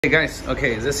Hey guys,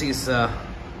 okay, this is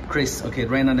Chris. Okay,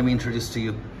 right now let me introduce to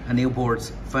you a new board,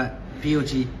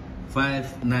 POG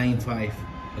 595.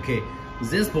 Okay,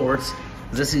 this board,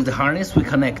 this is the harness we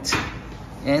connect,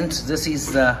 and this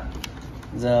is the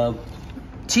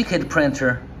ticket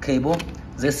printer cable.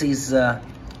 This is the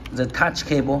touch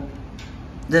cable.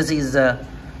 This is the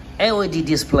LED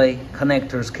display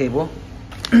connectors cable.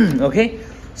 Okay,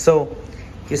 so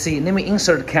you see, let me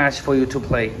insert cash for you to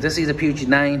play. This is a POG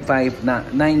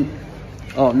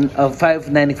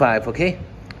 595, okay?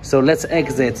 So let's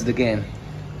exit the game.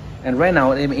 And right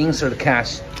now, let me insert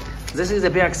cash. This is the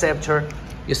bill acceptor.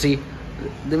 You see,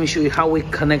 let me show you how we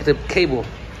connect the cable.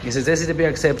 You see, this is the bill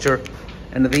acceptor.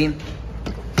 And then,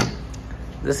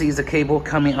 this is the cable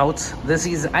coming out. This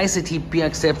is ICT bill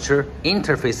acceptor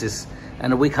interfaces.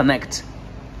 And we connect.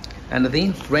 And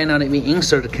then, right now, let me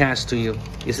insert the cash to you.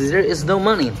 You see, there is no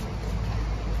money.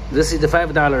 This is the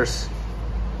 $5.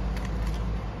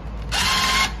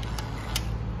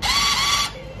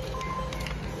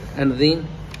 And then,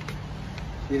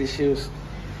 it shows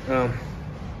 $5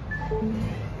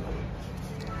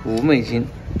美金。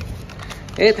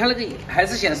哎，它那个还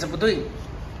是显示不对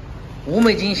，$5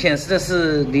美金显示的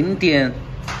是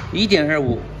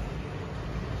1.25。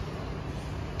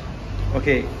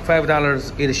Okay,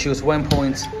 $5. It shows 1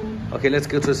 point. Okay, let's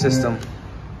go to the system.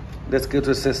 Let's go to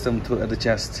the system to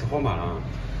adjust. 换版了。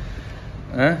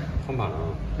嗯？换版了。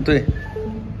对。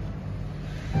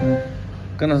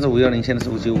刚才是510，现在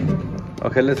是595。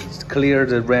Okay, let's clear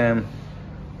the RAM,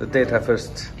 the data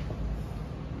first.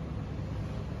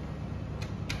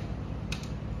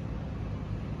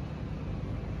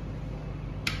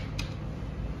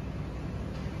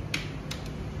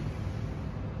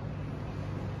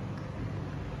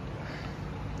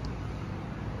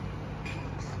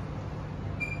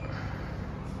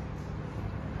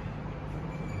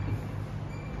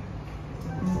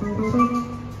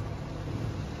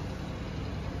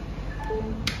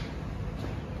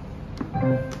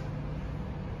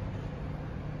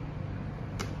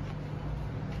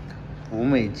 $5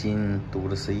美金读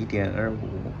的是1.25。